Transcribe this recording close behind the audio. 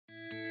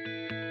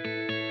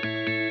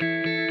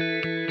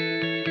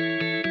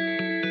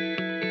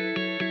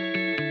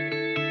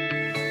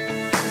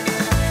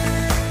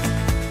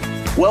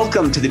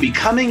Welcome to the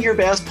Becoming Your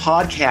Best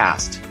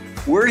podcast.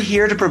 We're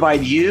here to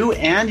provide you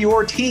and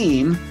your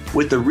team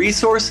with the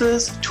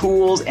resources,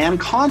 tools, and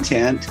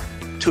content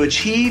to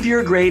achieve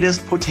your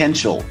greatest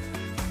potential.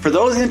 For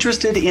those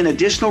interested in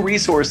additional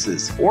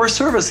resources or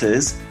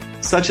services,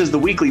 such as the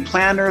weekly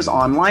planners,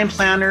 online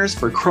planners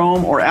for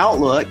Chrome or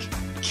Outlook,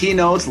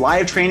 keynotes,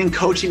 live training,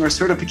 coaching, or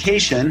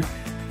certification,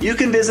 you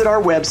can visit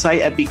our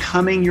website at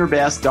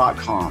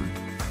becomingyourbest.com.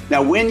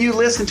 Now, when you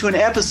listen to an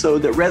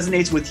episode that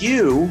resonates with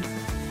you,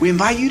 we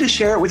invite you to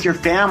share it with your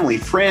family,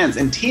 friends,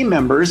 and team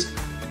members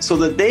so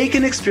that they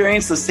can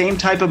experience the same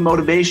type of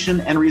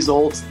motivation and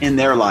results in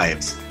their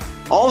lives.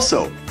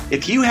 Also,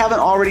 if you haven't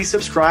already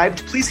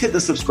subscribed, please hit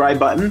the subscribe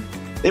button.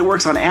 It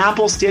works on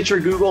Apple, Stitcher,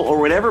 Google, or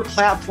whatever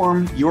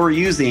platform you're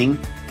using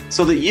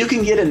so that you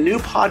can get a new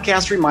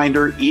podcast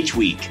reminder each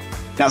week.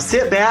 Now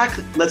sit back,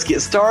 let's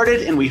get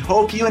started, and we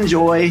hope you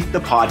enjoy the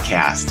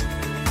podcast.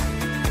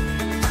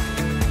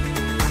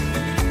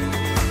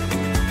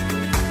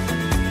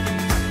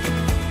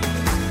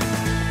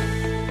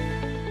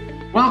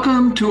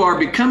 Welcome to our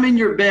Becoming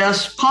Your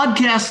Best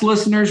podcast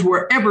listeners,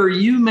 wherever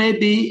you may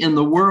be in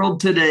the world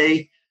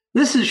today.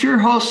 This is your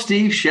host,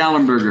 Steve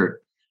Schallenberger,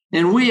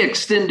 and we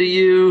extend to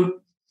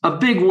you a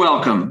big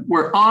welcome.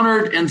 We're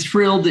honored and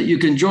thrilled that you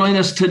can join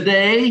us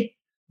today.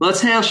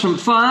 Let's have some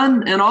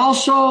fun. And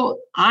also,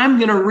 I'm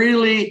going to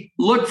really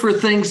look for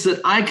things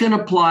that I can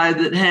apply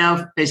that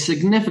have a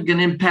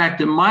significant impact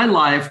in my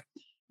life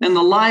and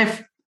the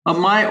life of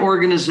my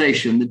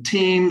organization, the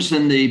teams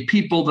and the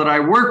people that I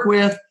work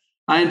with.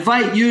 I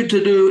invite you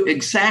to do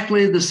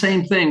exactly the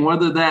same thing,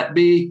 whether that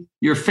be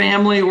your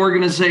family,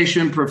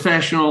 organization,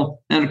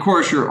 professional, and of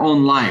course, your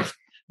own life.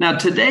 Now,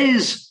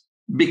 today's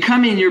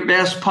Becoming Your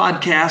Best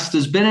podcast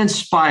has been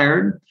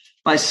inspired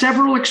by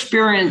several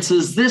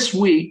experiences this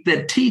week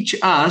that teach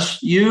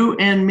us, you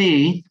and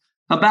me,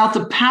 about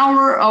the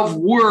power of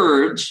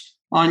words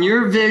on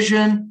your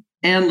vision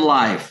and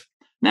life.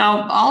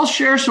 Now, I'll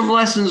share some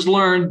lessons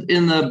learned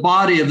in the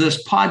body of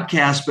this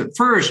podcast, but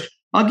first,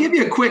 I'll give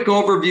you a quick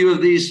overview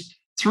of these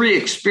three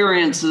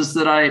experiences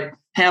that I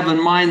have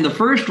in mind. The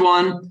first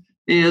one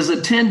is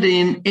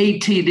attending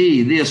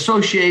ATD, the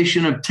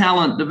Association of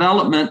Talent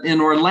Development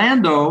in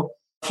Orlando,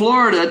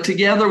 Florida,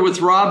 together with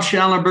Rob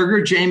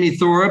Schallenberger, Jamie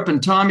Thorup,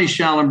 and Tommy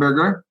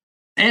Schallenberger,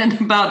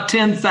 and about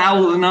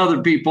 10,000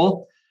 other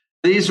people.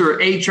 These are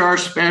HR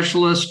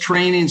specialists,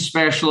 training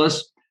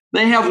specialists.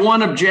 They have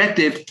one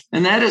objective,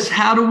 and that is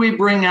how do we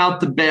bring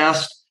out the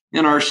best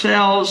in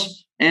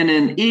ourselves and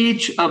in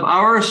each of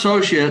our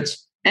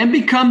associates and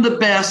become the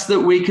best that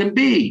we can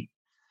be.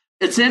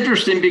 It's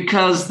interesting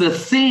because the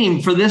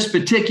theme for this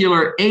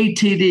particular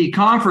ATD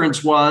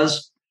conference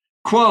was,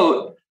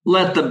 quote,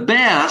 let the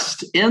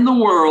best in the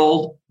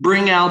world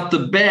bring out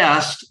the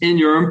best in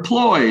your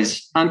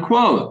employees,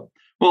 unquote.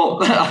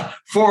 Well,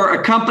 for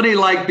a company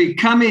like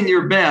Becoming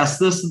Your Best,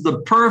 this is the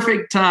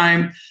perfect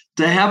time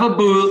to have a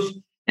booth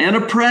and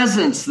a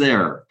presence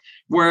there,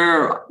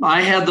 where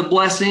I had the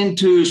blessing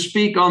to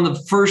speak on the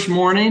first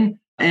morning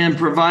and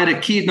provide a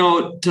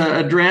keynote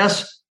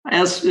address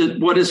as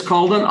what is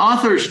called an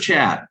author's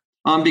chat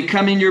on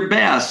Becoming Your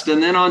Best.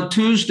 And then on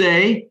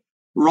Tuesday,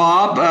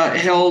 Rob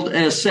held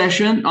a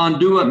session on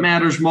Do What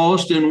Matters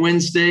Most, and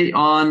Wednesday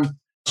on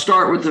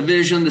Start with the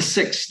Vision, the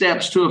 6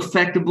 steps to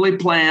effectively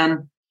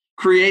plan,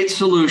 create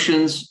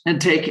solutions,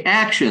 and take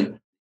action.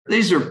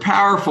 These are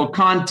powerful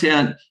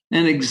content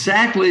and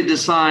exactly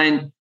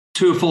designed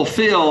to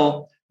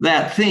fulfill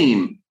that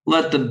theme.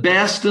 Let the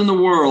best in the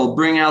world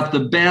bring out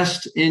the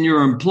best in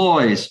your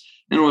employees.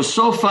 And it was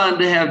so fun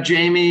to have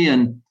Jamie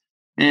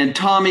and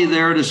Tommy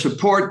there to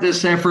support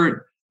this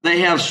effort. They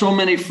have so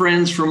many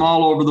friends from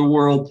all over the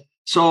world.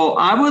 So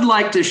I would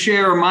like to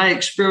share my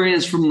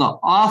experience from the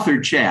author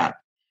chat.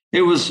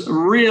 It was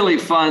really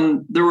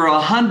fun. There were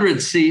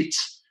 100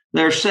 seats.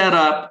 They're set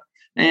up,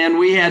 and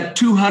we had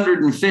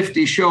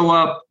 250 show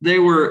up. They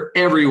were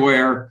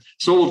everywhere.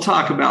 So we'll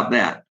talk about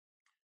that.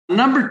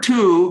 Number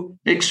 2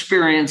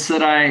 experience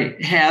that I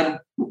had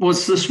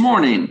was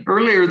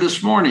earlier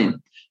this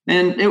morning.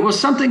 And it was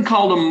something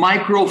called a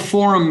micro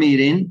forum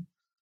meeting,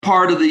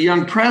 part of the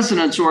Young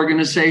Presidents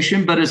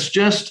Organization, but it's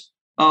just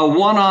a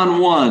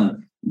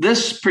one-on-one.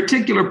 This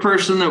particular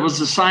person that was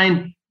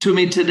assigned to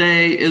me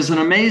today is an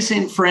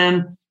amazing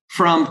friend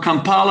from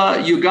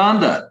Kampala,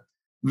 Uganda,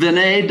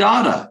 Vinay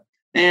Dada.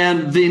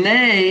 And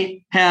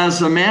Vinay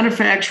has a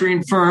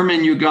manufacturing firm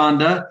in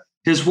Uganda.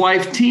 His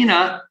wife,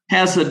 Tina,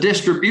 has a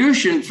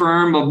distribution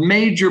firm of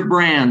major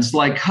brands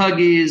like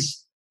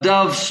Huggies,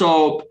 Dove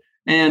soap,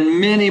 and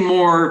many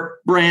more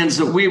brands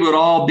that we would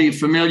all be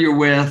familiar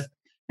with.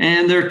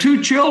 And their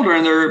 2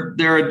 children,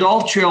 their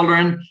adult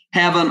children,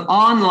 have an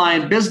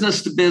online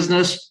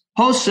business-to-business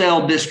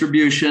wholesale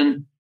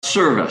distribution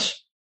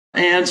service.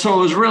 And so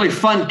it was really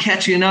fun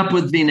catching up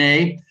with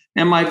Vinay.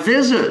 And my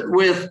visit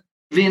with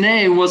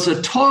Vinay was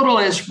a total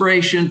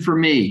inspiration for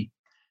me.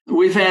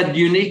 We've had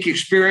unique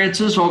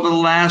experiences over the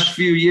last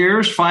few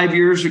years. 5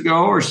 years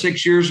ago or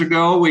 6 years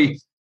ago, we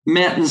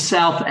met in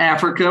South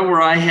Africa,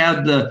 where I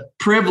had the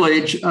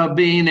privilege of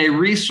being a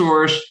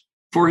resource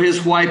for his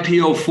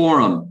YPO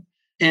forum.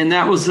 And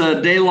that was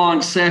a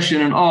day-long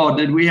session. And oh,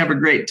 did we have a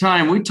great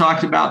time. We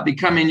talked about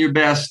becoming your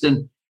best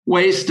and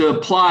ways to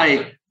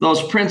apply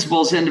those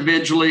principles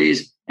individually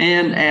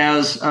and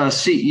as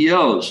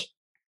CEOs.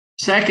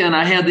 Second,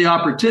 I had the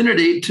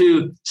opportunity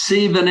to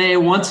see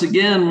Vinay once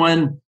again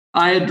when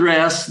I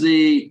addressed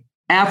the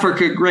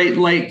Africa Great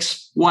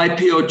Lakes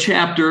YPO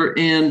chapter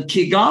in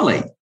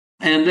Kigali.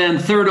 And then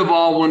third of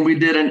all, when we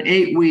did an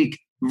 8-week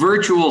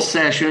virtual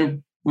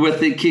session with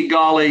the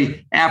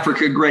Kigali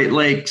Africa Great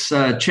Lakes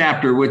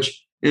chapter,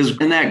 which is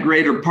in that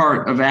greater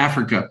part of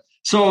Africa.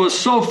 So it was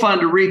so fun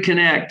to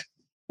reconnect.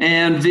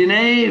 And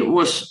Vinay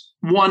was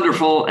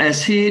wonderful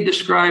as he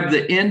described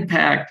the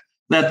impact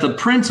that the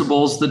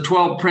principles, the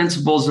 12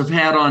 principles, have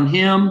had on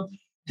him,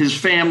 his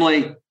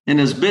family, and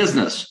his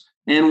business.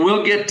 And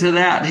we'll get to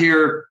that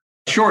here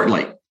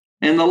shortly.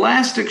 And the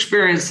last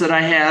experience that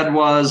I had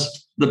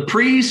was the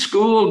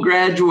preschool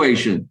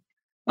graduation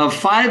of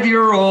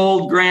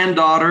 5-year-old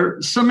granddaughter,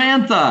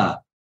 Samantha.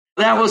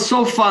 That was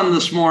so fun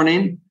this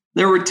morning.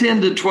 There were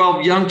 10 to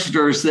 12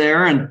 youngsters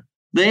there, and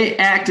they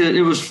acted.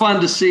 It was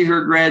fun to see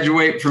her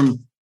graduate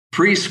from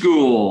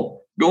preschool,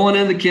 going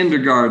into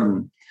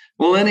kindergarten.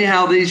 Well,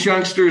 anyhow, these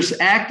youngsters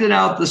acted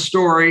out the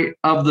story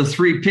of the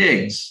three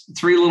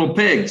little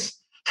pigs.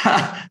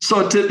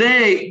 So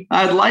today,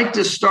 I'd like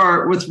to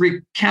start with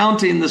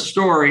recounting the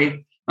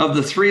story of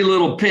the three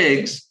little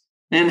pigs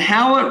and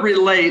how it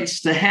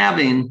relates to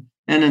having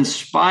an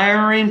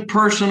inspiring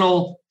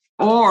personal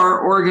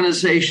or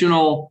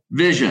organizational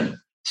vision.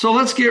 So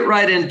let's get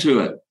right into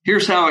it.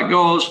 Here's how it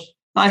goes.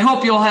 I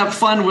hope you'll have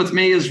fun with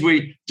me as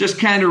we just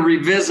kind of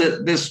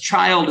revisit this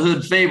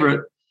childhood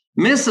favorite.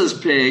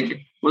 Mrs.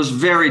 Pig was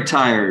very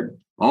tired.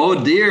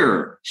 Oh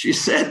dear, she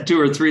said to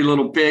her three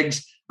little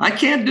pigs, I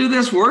can't do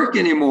this work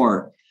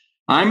anymore.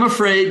 I'm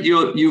afraid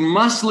you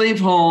must leave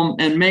home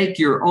and make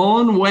your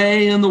own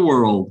way in the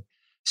world.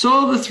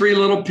 So the three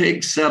little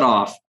pigs set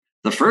off.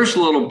 The first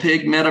little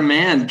pig met a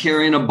man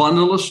carrying a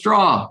bundle of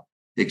straw.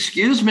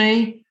 Excuse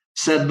me,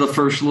 said the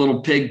first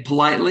little pig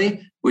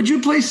politely. Would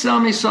you please sell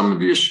me some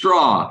of your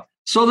straw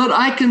so that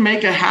I can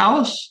make a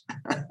house?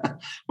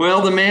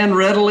 Well, the man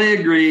readily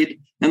agreed,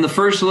 and the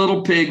first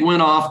little pig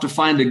went off to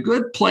find a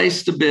good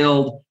place to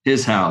build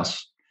his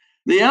house.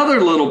 The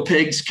other little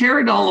pigs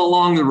carried on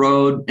along the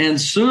road,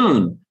 and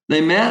soon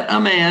they met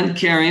a man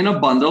carrying a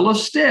bundle of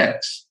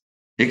sticks.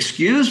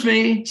 Excuse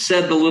me,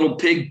 said the little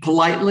pig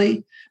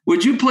politely.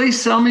 Would you please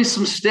sell me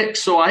some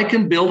sticks so I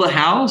can build a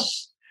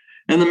house?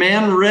 And the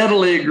man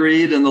readily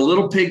agreed, and the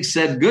little pig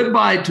said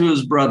goodbye to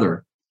his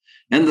brother.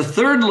 And the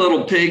third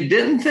little pig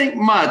didn't think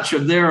much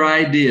of their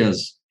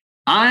ideas.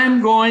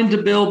 I'm going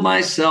to build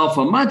myself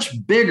a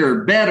much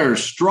bigger, better,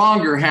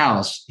 stronger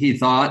house, he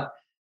thought.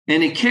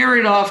 And he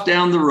carried off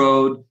down the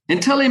road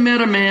until he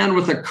met a man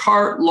with a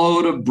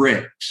cartload of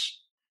bricks.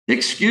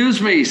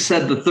 Excuse me,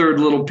 said the third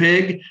little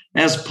pig,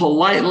 as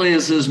politely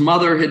as his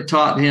mother had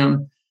taught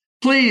him.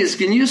 Please,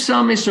 can you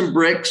sell me some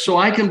bricks so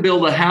I can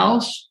build a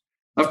house?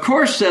 Of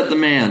course, said the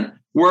man.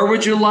 Where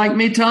would you like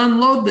me to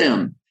unload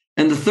them?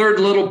 And the third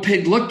little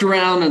pig looked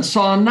around and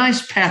saw a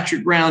nice patch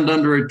of ground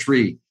under a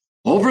tree.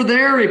 Over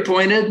there, he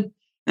pointed,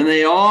 and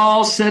they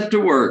all set to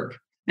work.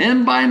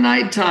 And by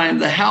nighttime,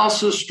 the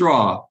house of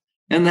straw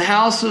and the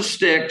house of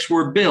sticks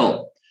were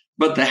built.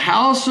 But the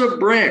house of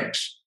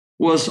bricks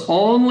was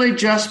only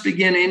just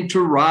beginning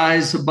to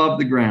rise above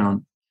the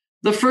ground.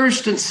 The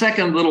first and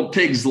second little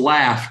pigs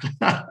laughed.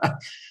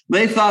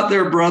 They thought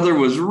their brother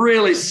was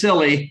really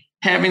silly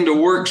having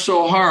to work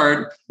so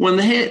hard when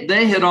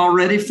they had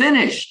already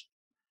finished.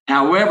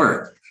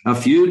 However, a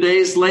few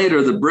days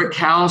later, the brick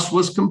house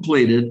was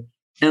completed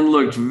and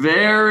looked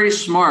very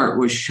smart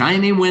with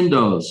shiny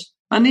windows,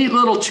 a neat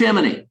little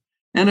chimney,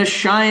 and a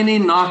shiny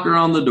knocker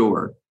on the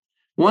door.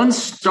 One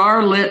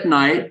starlit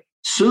night,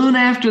 soon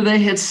after they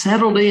had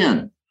settled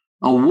in,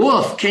 a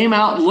wolf came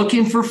out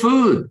looking for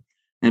food,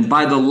 and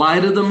by the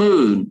light of the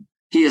moon,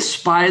 he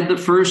espied the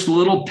first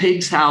little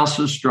pig's house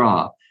of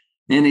straw,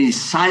 and he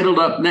sidled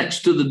up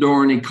next to the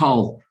door and he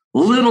called,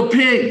 little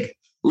pig,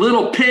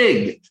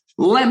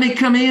 let me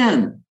come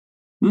in.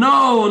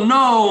 No,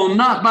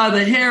 not by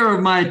the hair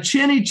of my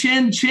chinny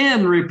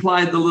chin,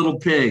 replied the little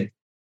pig.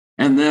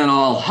 And then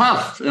I'll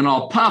huff and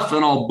I'll puff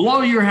and I'll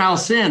blow your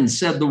house in,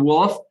 said the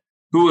wolf,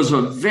 who was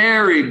a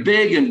very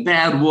big and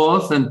bad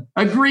wolf and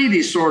a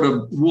greedy sort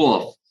of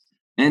wolf.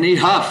 And he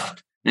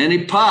huffed and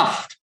he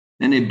puffed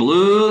and he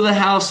blew the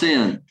house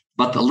in.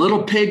 But the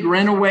little pig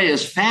ran away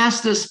as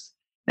fast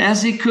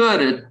as he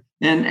could.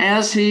 And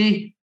as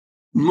he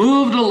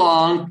moved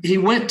along, he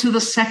went to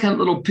the second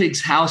little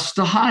pig's house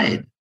to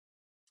hide.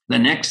 The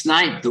next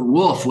night, the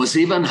wolf was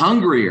even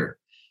hungrier,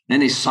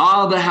 and he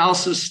saw the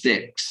house of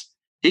sticks.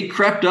 He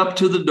crept up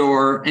to the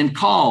door and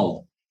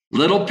called,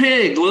 little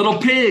pig,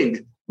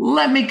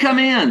 let me come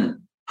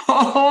in.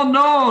 Oh,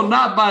 no,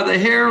 not by the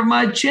hair of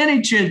my chinny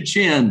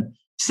chin,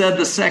 said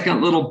the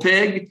second little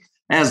pig,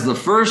 as the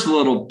first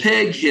little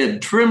pig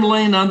hid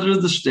trembling under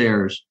the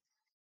stairs.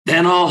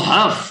 Then I'll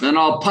huff and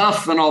I'll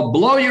puff and I'll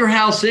blow your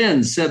house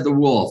in, said the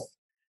wolf.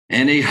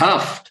 And he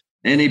huffed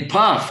and he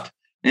puffed,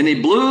 and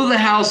he blew the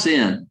house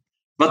in.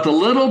 But the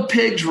little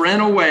pigs ran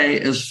away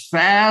as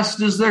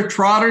fast as their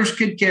trotters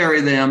could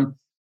carry them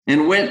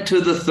and went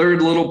to the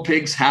third little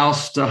pig's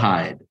house to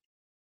hide.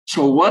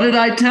 So what did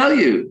I tell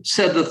you?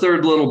 Said the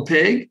third little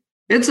pig.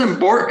 It's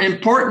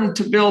important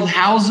to build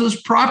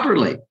houses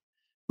properly.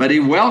 But he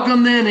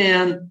welcomed them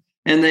in,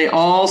 and they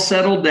all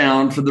settled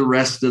down for the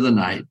rest of the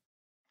night.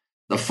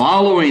 The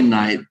following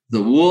night,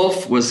 the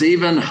wolf was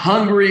even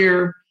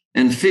hungrier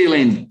and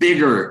feeling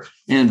bigger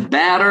and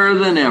badder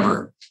than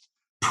ever.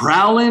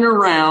 Prowling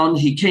around,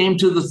 he came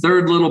to the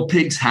third little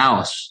pig's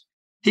house.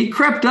 He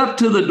crept up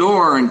to the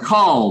door and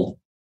called,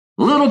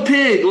 little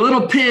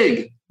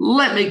pig,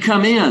 let me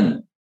come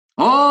in."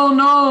 "Oh,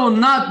 no,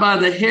 not by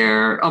the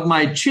hair of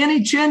my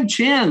chinny chin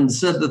chin,"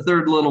 said the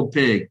third little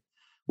pig,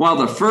 while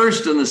the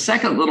first and the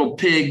second little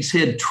pigs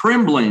hid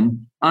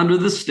trembling under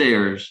the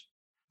stairs.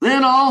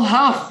 "Then I'll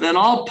huff and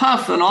I'll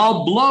puff and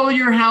I'll blow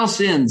your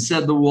house in,"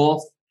 said the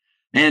wolf.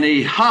 And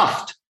he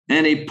huffed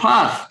and he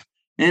puffed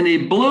and he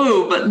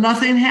blew, but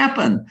nothing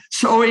happened.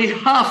 So he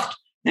huffed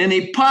and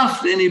he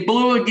puffed and he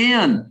blew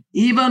again,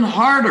 even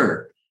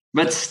harder.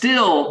 But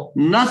still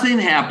nothing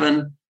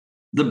happened.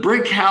 The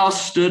brick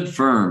house stood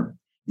firm.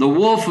 The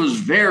wolf was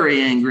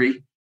very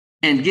angry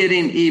and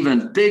getting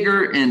even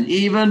bigger and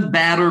even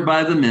badder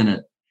by the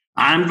minute.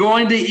 "I'm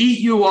going to eat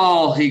you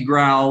all," he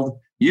growled.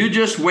 "You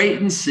just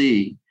wait and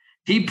see."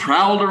 He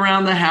prowled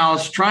around the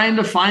house trying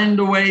to find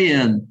a way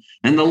in,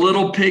 and the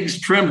little pigs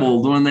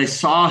trembled when they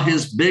saw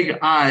his big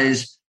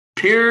eyes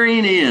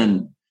peering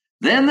in.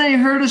 Then they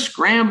heard a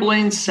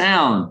scrambling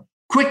sound.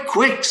 "Quick,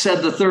 quick,"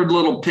 said the third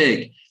little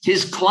pig.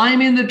 "He's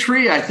climbing the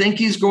tree. I think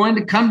he's going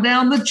to come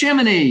down the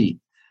chimney."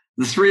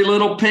 The three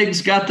little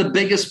pigs got the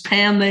biggest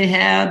pan they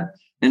had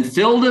and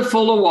filled it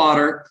full of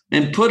water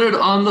and put it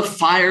on the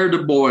fire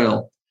to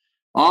boil.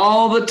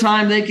 All the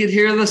time they could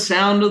hear the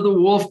sound of the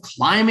wolf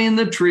climbing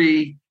the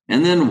tree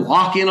and then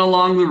walking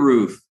along the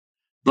roof.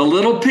 The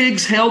little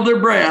pigs held their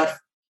breath.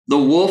 The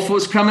wolf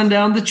was coming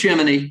down the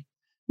chimney.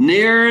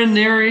 Nearer and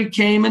nearer he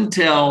came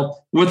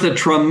until, with a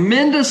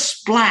tremendous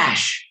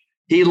splash,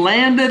 he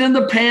landed in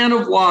the pan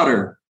of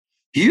water.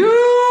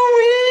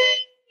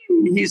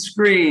 "Hoo-wee!" he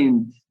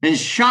screamed and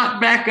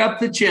shot back up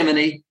the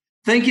chimney,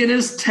 thinking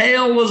his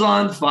tail was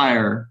on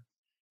fire.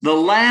 The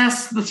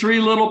last the three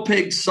little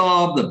pigs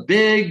saw of the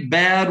big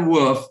bad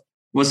wolf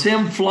was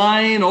him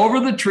flying over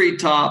the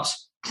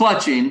treetops,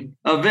 clutching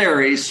a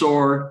very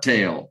sore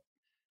tail.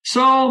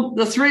 So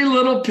the three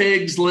little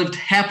pigs lived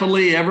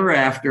happily ever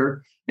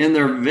after in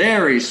their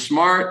very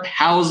smart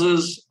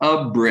houses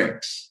of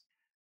bricks.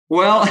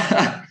 Well,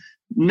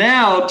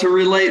 now to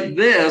relate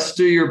this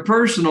to your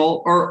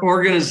personal or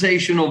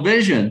organizational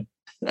vision.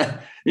 And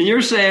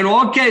you're saying,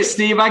 well, okay,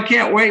 Steve, I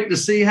can't wait to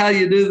see how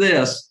you do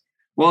this.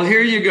 Well,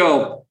 here you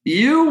go.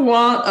 You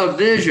want a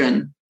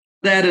vision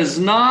that is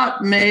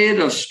not made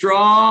of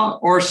straw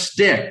or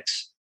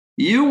sticks.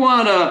 You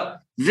want a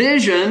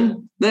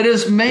vision that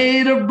is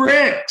made of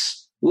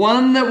bricks,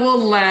 one that will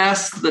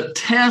last the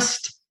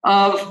test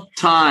of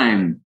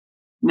time.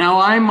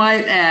 Now, I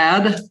might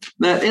add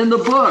that in the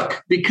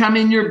book,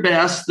 Becoming Your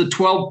Best, the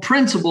 12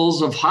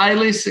 Principles of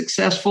Highly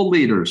Successful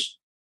Leaders,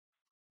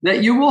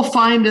 that you will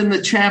find in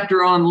the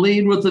chapter on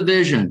Lead with a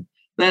Vision,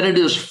 that it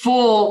is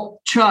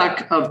full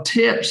chuck of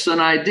tips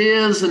and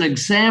ideas and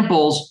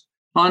examples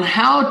on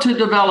how to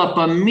develop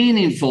a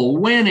meaningful,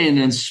 winning,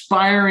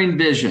 inspiring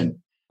vision.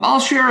 I'll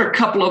share a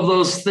couple of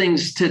those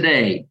things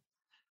today.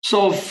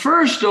 So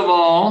first of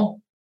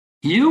all,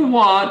 you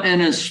want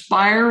an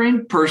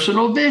inspiring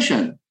personal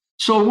vision.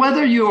 So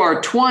whether you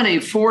are 20,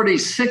 40,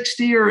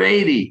 60, or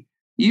 80,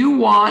 you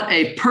want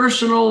a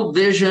personal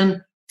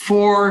vision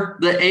for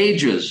the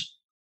ages,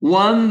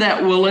 one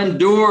that will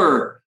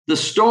endure the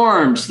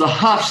storms, the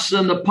huffs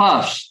and the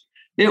puffs.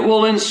 It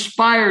will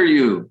inspire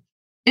you,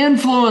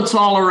 influence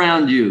all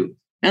around you,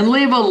 and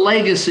leave a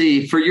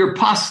legacy for your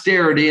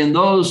posterity and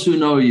those who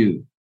know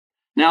you.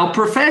 Now,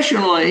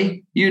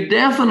 professionally, you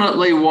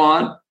definitely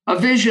want a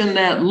vision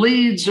that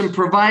leads and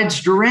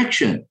provides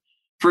direction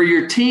for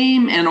your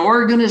team and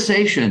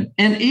organization,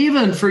 and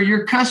even for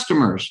your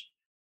customers,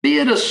 be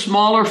it a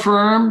smaller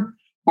firm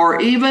or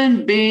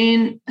even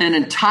being an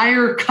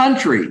entire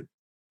country.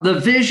 The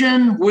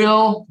vision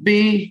will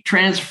be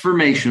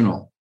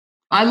transformational.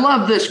 I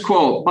love this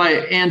quote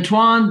by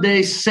Antoine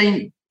de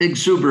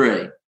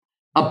Saint-Exupéry.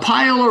 A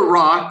pile of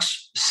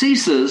rocks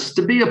ceases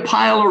to be a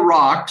pile of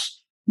rocks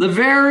the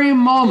very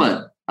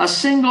moment a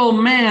single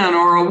man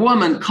or a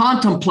woman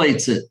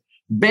contemplates it,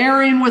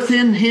 bearing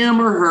within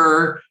him or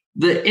her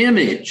the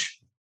image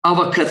of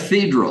a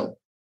cathedral.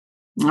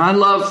 I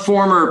love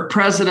former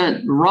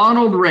President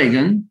Ronald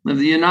Reagan of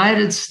the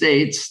United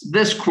States,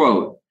 this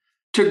quote,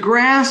 "To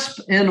grasp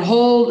and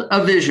hold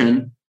a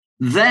vision,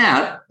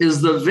 that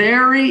is the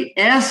very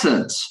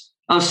essence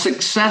of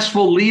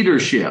successful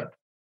leadership."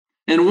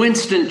 And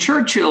Winston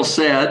Churchill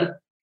said,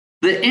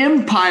 "The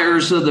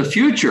empires of the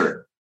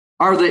future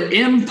are the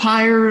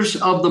empires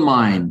of the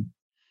mind."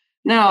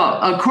 Now,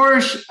 of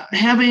course,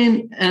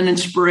 having an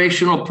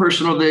inspirational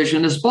personal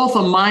vision is both a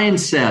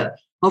mindset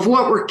of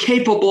what we're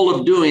capable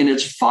of doing.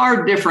 It's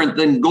far different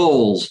than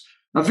goals.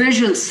 A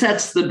vision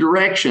sets the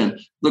direction.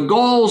 The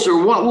goals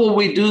are what will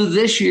we do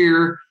this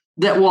year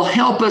that will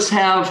help us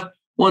have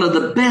one of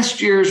the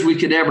best years we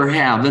could ever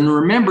have. And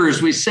remember,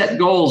 as we set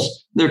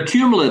goals, they're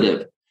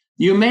cumulative.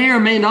 You may or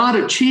may not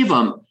achieve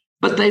them,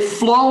 but they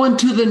flow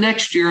into the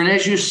next year. And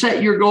as you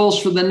set your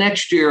goals for the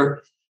next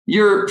year,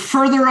 you're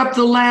further up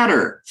the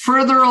ladder,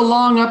 further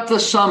along up the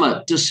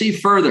summit to see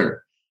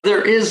further.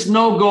 There is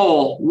no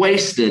goal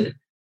wasted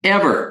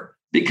ever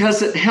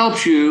because it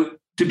helps you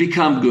to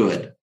become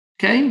good.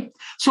 Okay?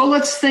 So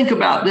let's think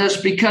about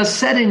this, because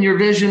setting your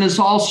vision is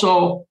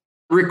also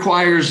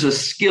requires a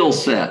skill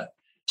set.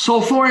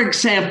 So for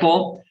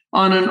example,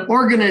 on an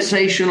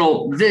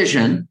organizational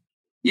vision,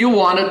 you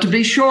want it to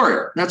be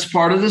short. That's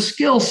part of the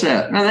skill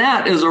set. And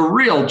that is a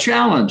real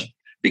challenge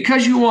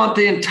because you want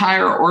the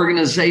entire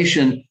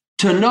organization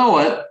to know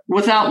it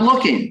without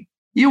looking.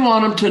 You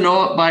want them to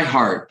know it by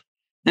heart.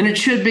 And it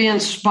should be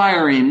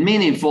inspiring,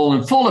 meaningful,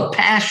 and full of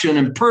passion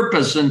and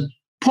purpose and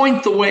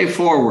point the way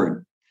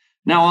forward.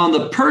 Now, on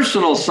the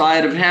personal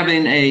side of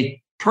having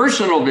a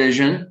personal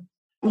vision,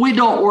 we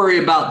don't worry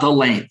about the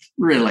length,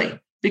 really,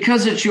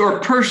 because it's your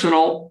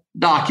personal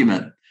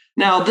document.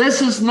 Now,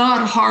 this is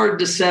not hard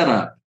to set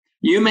up.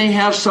 You may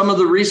have some of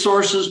the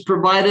resources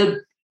provided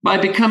by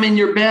Becoming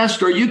Your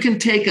Best, or you can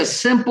take a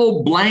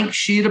simple blank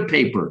sheet of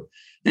paper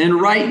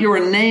and write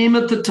your name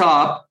at the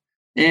top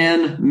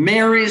and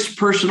Mary's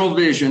personal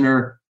vision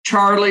or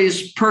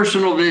Charlie's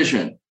personal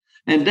vision.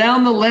 And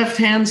down the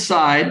left-hand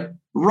side,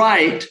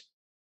 write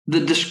the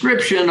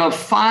description of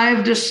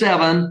 5 to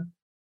 7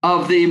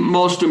 of the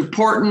most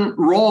important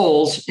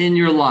roles in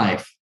your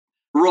life.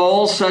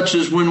 Roles such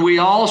as when we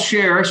all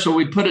share, so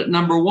we put it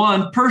number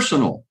 1,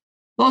 personal.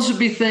 Those would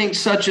be things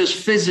such as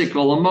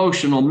physical,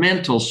 emotional,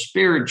 mental,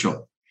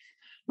 spiritual.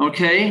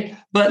 Okay?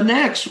 But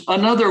next,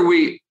 another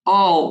we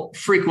all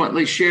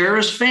frequently share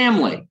is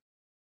family.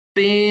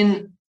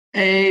 Being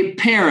a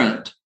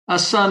parent, a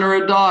son or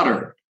a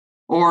daughter,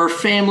 or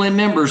family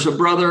members, a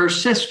brother or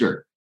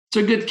sister. It's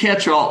a good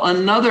catch-all.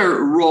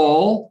 Another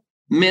role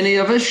many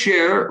of us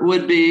share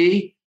would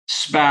be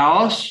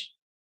spouse,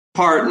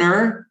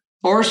 partner,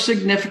 or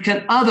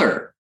significant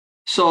other.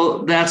 So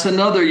that's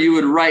another you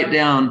would write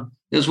down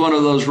as one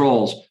of those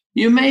roles.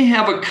 You may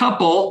have a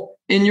couple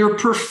in your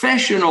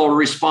professional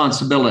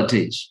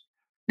responsibilities.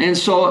 And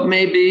so it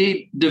may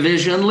be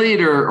division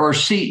leader or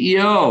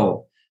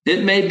CEO.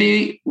 It may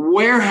be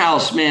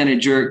warehouse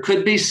manager. It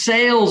could be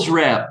sales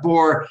rep,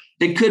 or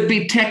it could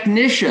be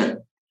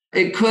technician.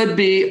 It could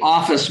be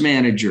office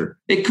manager.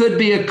 It could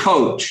be a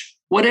coach,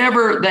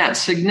 whatever that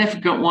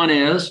significant one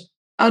is.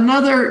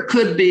 Another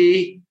could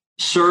be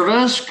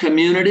service,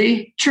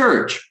 community,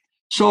 church.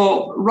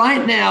 So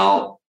right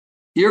now,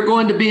 you're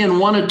going to be in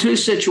one of two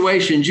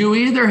situations. You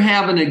either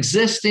have an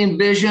existing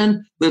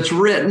vision that's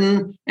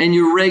written and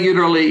you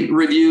regularly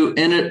review,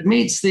 and it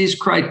meets these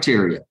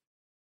criteria,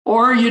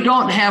 or you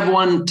don't have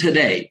one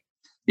today.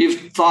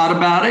 You've thought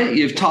about it.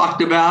 You've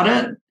talked about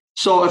it.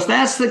 So if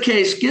that's the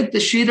case, get the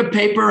sheet of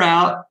paper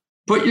out,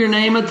 put your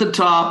name at the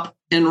top,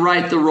 and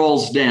write the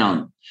roles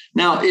down.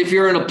 Now, if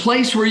you're in a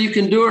place where you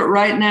can do it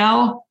right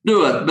now,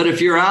 do it. But if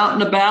you're out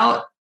and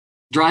about,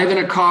 driving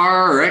a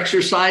car or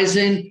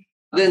exercising,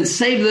 then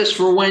save this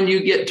for when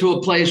you get to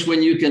a place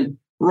when you can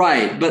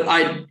write. But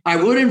I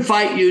would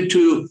invite you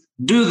to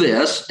do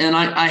this, and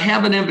I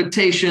have an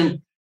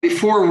invitation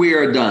before we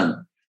are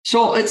done.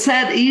 So it's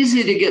that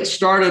easy to get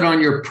started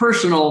on your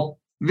personal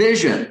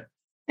vision.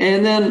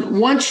 And then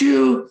once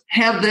you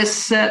have this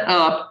set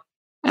up,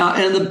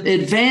 and the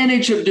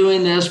advantage of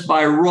doing this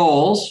by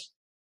roles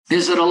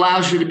is it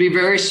allows you to be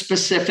very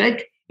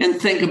specific and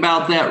think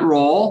about that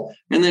role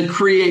and then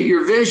create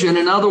your vision.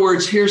 In other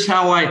words, here's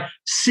how I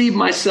see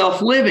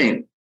myself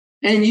living,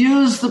 and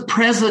use the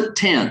present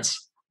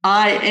tense.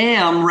 I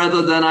am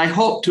rather than I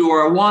hope to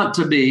or I want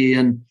to be.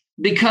 And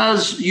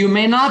because you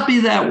may not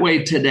be that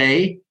way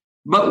today,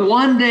 but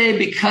one day,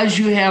 because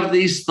you have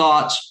these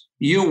thoughts,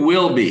 you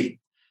will be.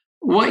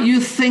 What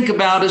you think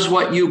about is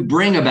what you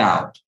bring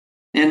about.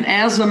 And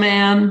as a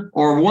man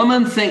or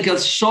woman thinketh,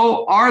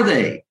 so are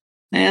they.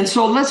 And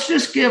so let's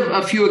just give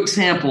a few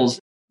examples.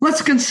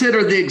 Let's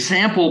consider the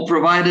example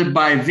provided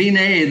by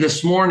Vinay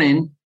this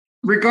morning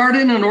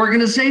regarding an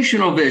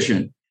organizational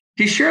vision.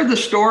 He shared the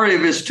story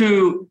of his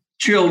 2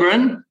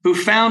 children who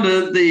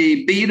founded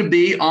the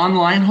B2B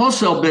online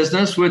wholesale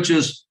business, which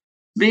is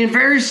being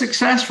very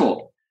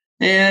successful.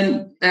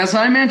 And as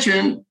I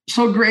mentioned,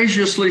 so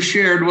graciously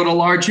shared what a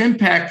large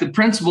impact the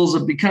principles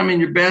of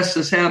Becoming Your Best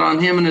has had on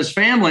him and his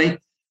family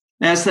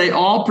as they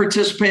all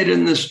participated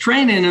in this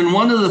training. And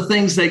one of the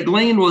things they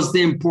gleaned was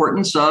the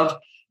importance of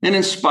an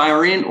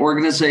inspiring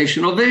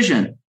organizational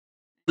vision.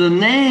 The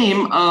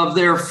name of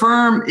their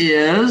firm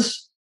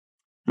is,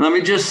 let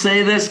me just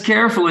say this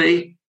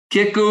carefully,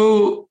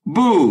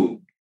 Kickaboo.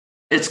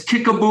 It's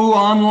Kickaboo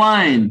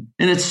Online,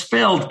 and it's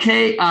spelled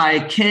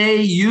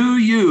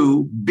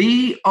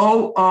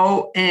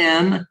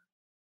Kikuboonline.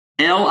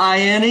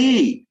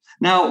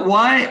 Now,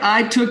 why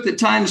I took the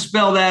time to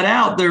spell that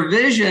out, their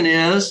vision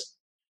is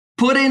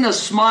putting a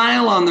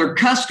smile on their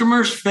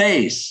customer's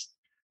face.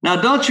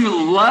 Now, don't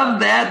you love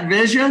that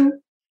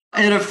vision?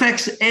 It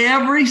affects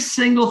every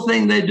single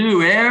thing they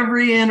do,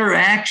 every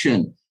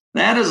interaction.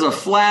 That is a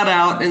flat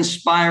out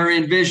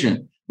inspiring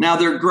vision. Now,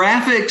 their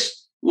graphics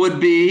would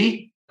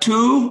be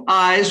 2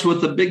 eyes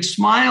with a big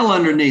smile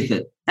underneath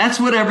it. That's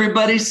what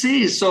everybody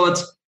sees. So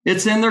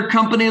it's in their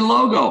company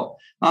logo.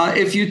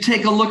 If you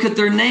take a look at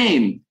their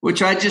name,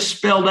 which I just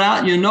spelled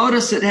out, you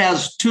notice it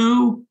has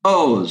 2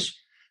 O's.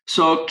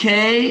 So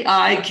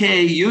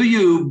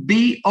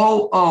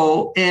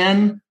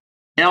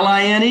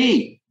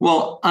KIKUUBOONLINE.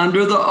 Well,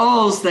 under the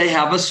O's, they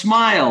have a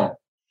smile.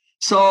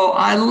 So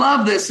I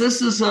love this.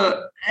 This is an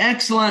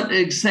excellent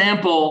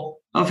example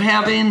of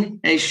having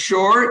a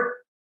short,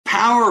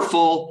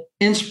 powerful,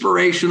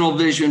 inspirational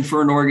vision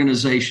for an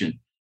organization.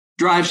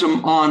 Drives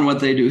them on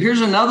what they do.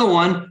 Here's another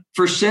one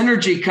for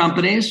Synergy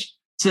Companies.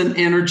 It's an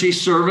energy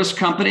service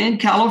company in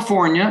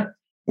California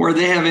where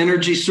they have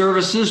energy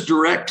services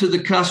direct to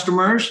the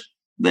customers.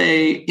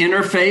 They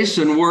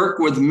interface and work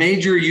with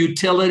major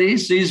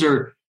utilities. These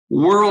are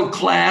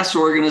world-class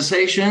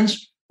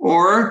organizations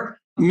or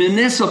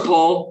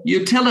municipal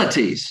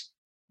utilities.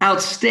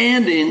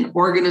 Outstanding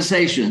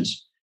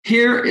organizations.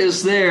 Here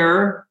is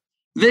their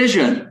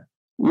vision.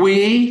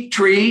 We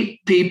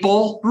treat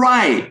people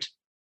right.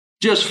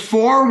 Just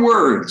 4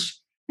 words.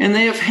 And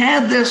they have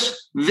had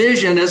this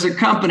vision as a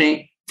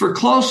company for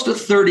close to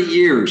 30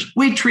 years.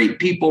 We treat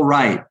people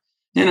right.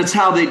 And it's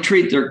how they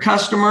treat their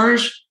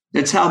customers.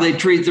 It's how they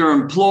treat their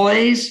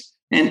employees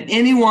and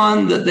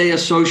anyone that they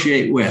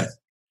associate with.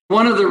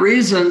 One of the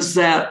reasons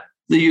that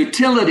the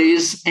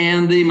utilities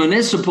and the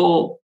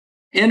municipal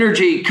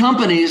energy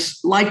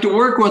companies like to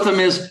work with them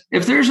is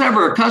if there's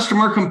ever a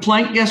customer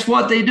complaint, guess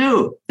what they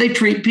do? They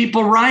treat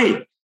people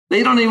right.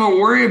 They don't even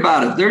worry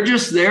about it. They're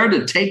just there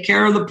to take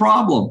care of the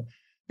problem.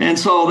 And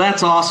so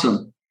that's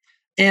awesome.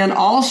 And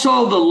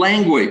also the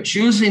language,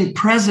 using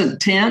present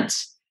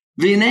tense.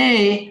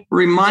 Vinay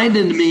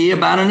reminded me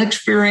about an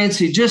experience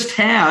he just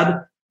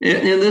had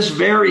in this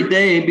very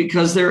day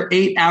because they're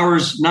 9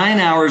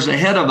 hours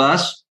ahead of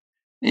us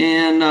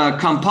in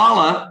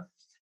Kampala.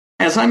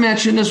 As I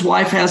mentioned, his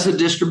wife has a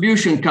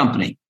distribution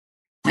company,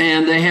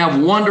 and they have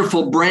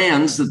wonderful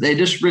brands that they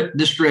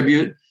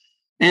distribute.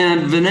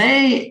 And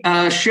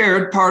Vinay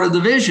shared part of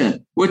the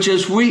vision, which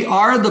is we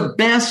are the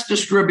best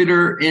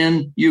distributor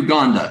in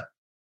Uganda,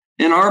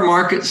 in our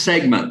market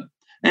segment.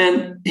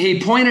 And he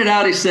pointed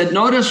out, he said,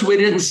 notice we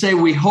didn't say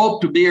we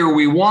hope to be or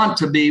we want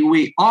to be,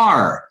 we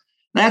are.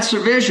 That's the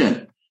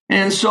vision.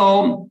 And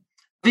so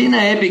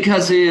Vinay,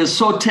 because he is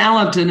so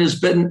talented, has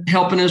been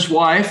helping his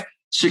wife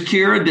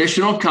secure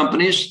additional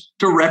companies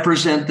to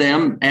represent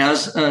them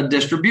as a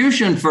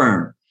distribution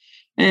firm.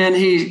 And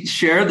he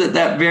shared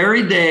that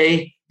very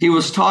day he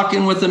was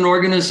talking with an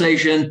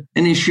organization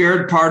and he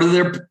shared part of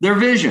their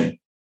vision.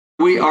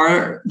 We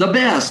are the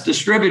best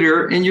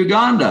distributor in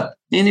Uganda.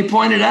 And he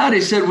pointed out,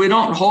 he said, we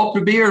don't hope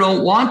to be or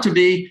don't want to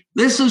be.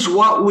 This is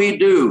what we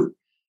do.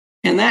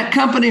 And that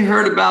company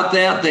heard about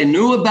that. They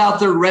knew about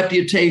their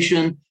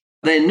reputation.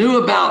 They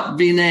knew about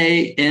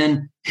Vinay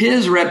and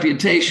his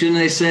reputation.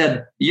 They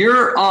said,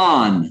 you're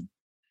on.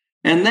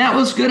 And that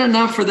was good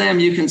enough for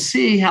them. You can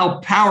see how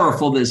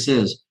powerful this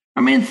is.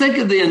 I mean, think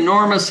of the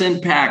enormous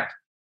impact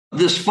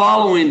this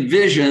following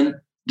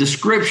vision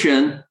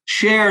description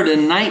shared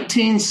in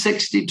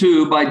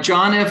 1962 by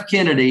John F.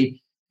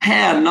 Kennedy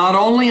had not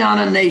only on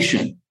a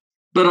nation,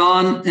 but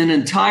on an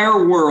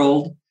entire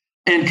world,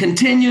 and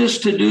continues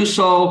to do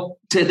so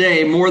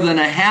today, more than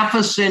a half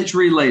a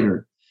century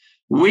later.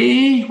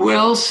 We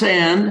will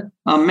send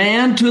a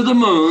man to the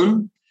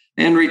moon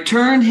and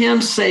return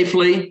him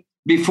safely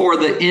before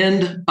the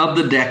end of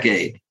the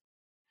decade.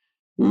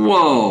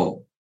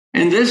 Whoa.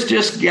 And this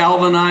just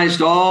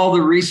galvanized all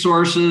the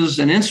resources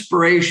and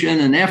inspiration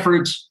and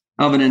efforts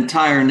of an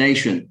entire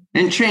nation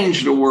and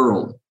changed the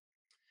world.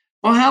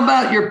 Well, how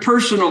about your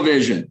personal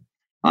vision?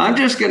 I'm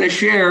just going to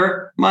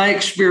share my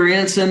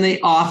experience in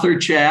the author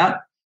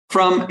chat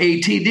from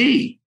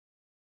ATD.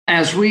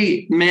 As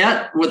we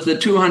met with the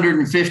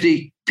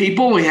 250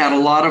 people, we had a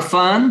lot of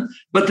fun,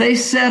 but they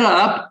set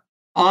up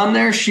on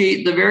their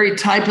sheet the very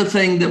type of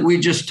thing that we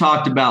just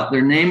talked about.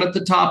 Their name at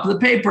the top of the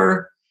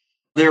paper,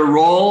 their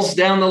roles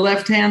down the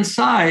left-hand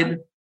side.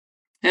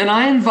 And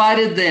I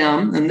invited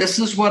them, and this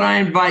is what I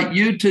invite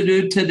you to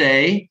do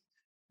today,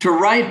 to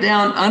write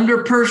down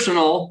under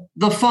personal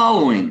the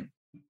following.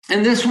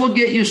 And this will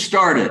get you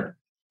started.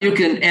 You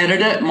can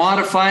edit it,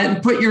 modify it,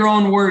 and put your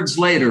own words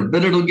later,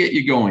 but it'll get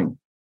you going.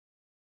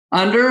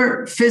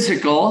 Under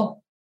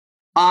physical,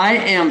 I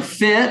am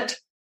fit,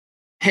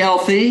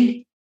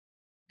 healthy,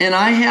 and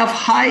I have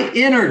high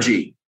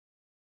energy.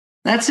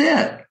 That's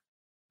it.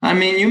 I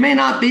mean, you may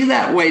not be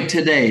that way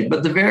today,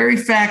 but the very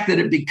fact that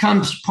it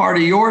becomes part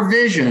of your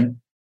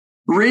vision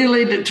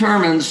really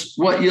determines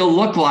what you'll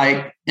look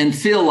like and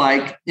feel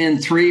like in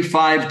 3,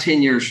 5,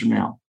 10 years from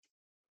now.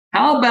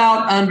 How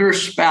about under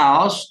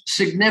spouse,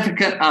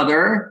 significant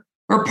other,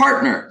 or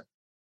partner?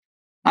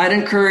 I'd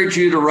encourage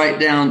you to write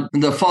down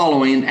the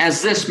following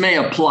as this may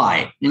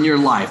apply in your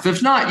life.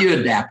 If not, you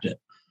adapt it.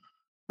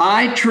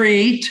 I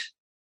treat,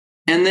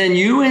 and then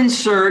you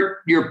insert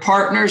your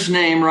partner's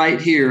name right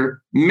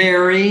here,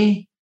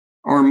 Mary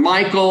or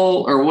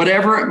Michael or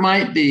whatever it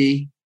might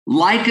be,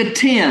 like a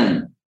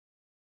 10.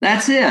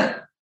 That's it.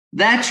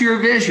 That's your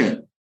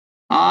vision.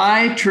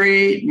 I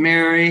treat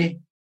Mary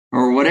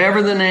or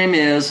whatever the name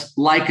is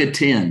like a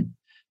 10.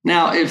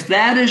 Now, if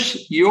that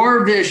is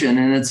your vision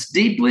and it's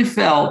deeply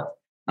felt,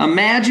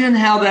 imagine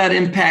how that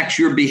impacts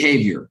your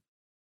behavior.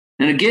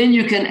 And again,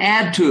 you can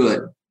add to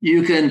it.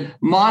 You can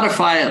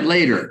modify it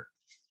later,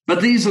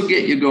 but these will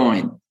get you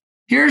going.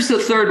 Here's the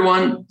third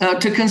one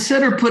to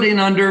consider putting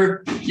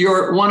under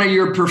one of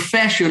your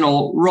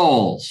professional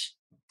roles.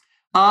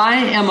 I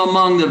am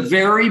among the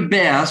very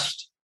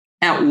best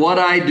at what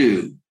I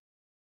do.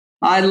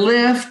 I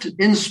lift,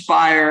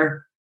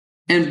 inspire,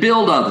 and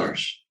build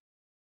others.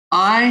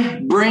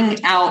 I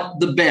bring out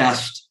the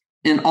best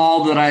in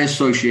all that I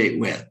associate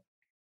with.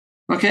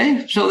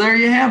 Okay, so there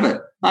you have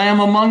it. I am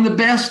among the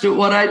best at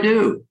what I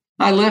do.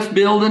 I lift,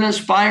 build, and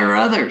inspire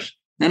others.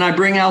 And I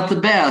bring out the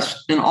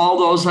best in all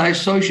those I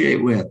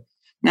associate with.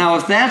 Now,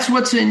 if that's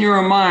what's in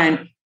your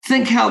mind,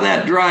 think how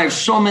that drives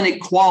so many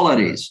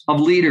qualities of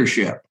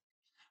leadership.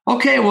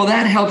 Okay, well,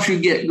 that helps you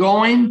get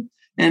going.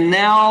 And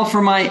now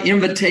for my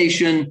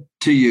invitation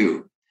to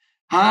you.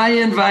 I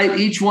invite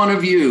each one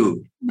of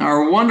you,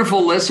 our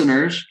wonderful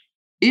listeners,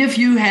 if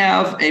you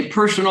have a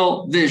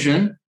personal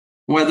vision,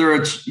 whether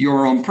it's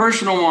your own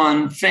personal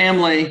one,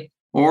 family,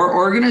 or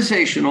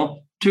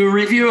organizational, to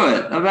review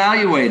it,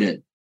 evaluate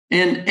it,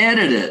 and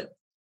edit it,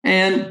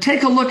 and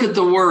take a look at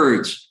the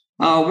words.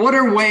 What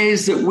are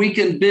ways that we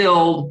can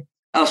build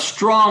a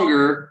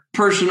stronger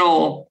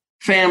personal,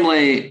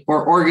 family,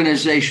 or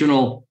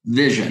organizational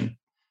vision?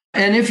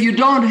 And if you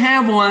don't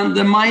have one,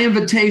 then my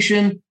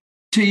invitation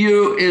to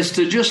you is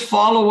to just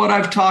follow what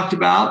I've talked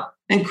about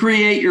and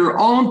create your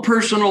own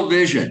personal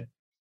vision.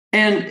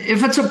 And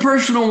if it's a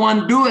personal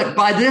one, do it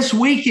by this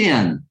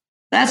weekend.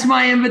 That's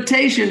my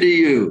invitation to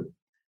you.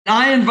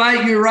 I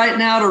invite you right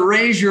now to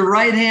raise your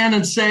right hand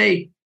and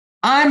say,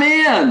 I'm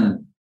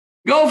in.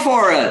 Go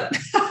for it.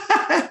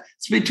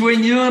 It's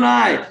between you and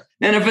I.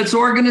 And if it's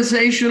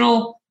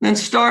organizational, then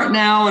start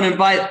now and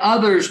invite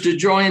others to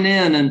join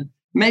in and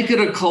make it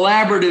a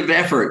collaborative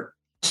effort.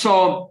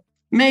 So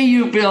may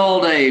you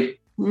build a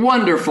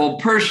wonderful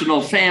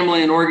personal,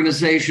 family, and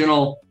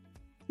organizational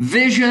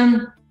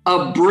vision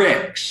of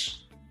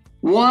bricks,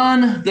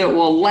 one that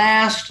will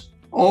last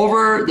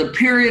over the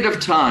period of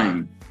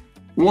time,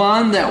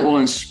 one that will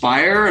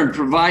inspire and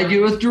provide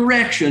you with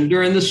direction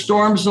during the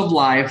storms of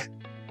life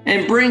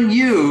and bring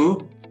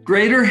you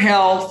greater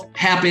health,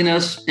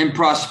 happiness, and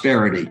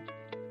prosperity.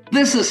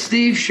 This is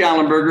Steve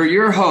Schallenberger,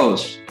 your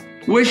host,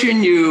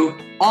 wishing you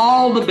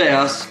all the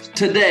best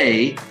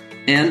today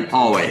and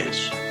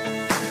always.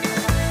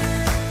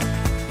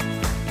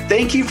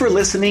 Thank you for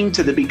listening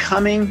to the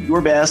Becoming Your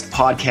Best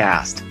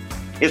podcast.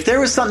 If there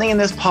was something in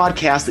this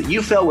podcast that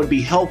you felt would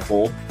be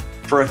helpful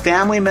for a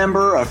family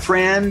member, a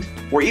friend,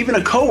 or even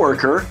a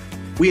coworker,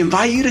 we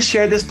invite you to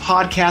share this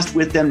podcast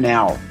with them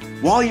now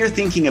while you're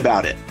thinking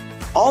about it.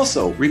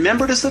 Also,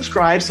 remember to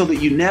subscribe so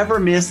that you never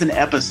miss an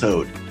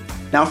episode.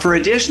 Now, for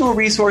additional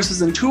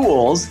resources and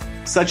tools,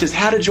 such as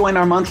how to join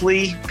our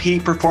monthly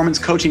peak performance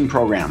coaching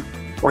program,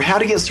 or how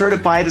to get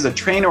certified as a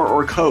trainer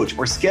or coach,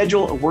 or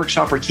schedule a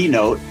workshop or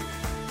keynote,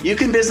 you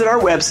can visit our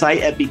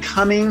website at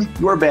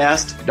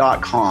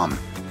becomingyourbest.com.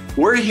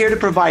 We're here to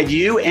provide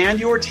you and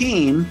your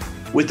team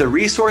with the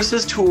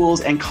resources,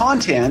 tools, and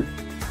content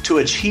to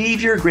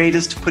achieve your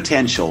greatest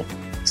potential.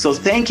 So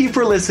thank you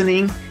for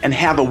listening and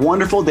have a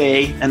wonderful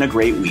day and a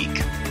great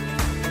week.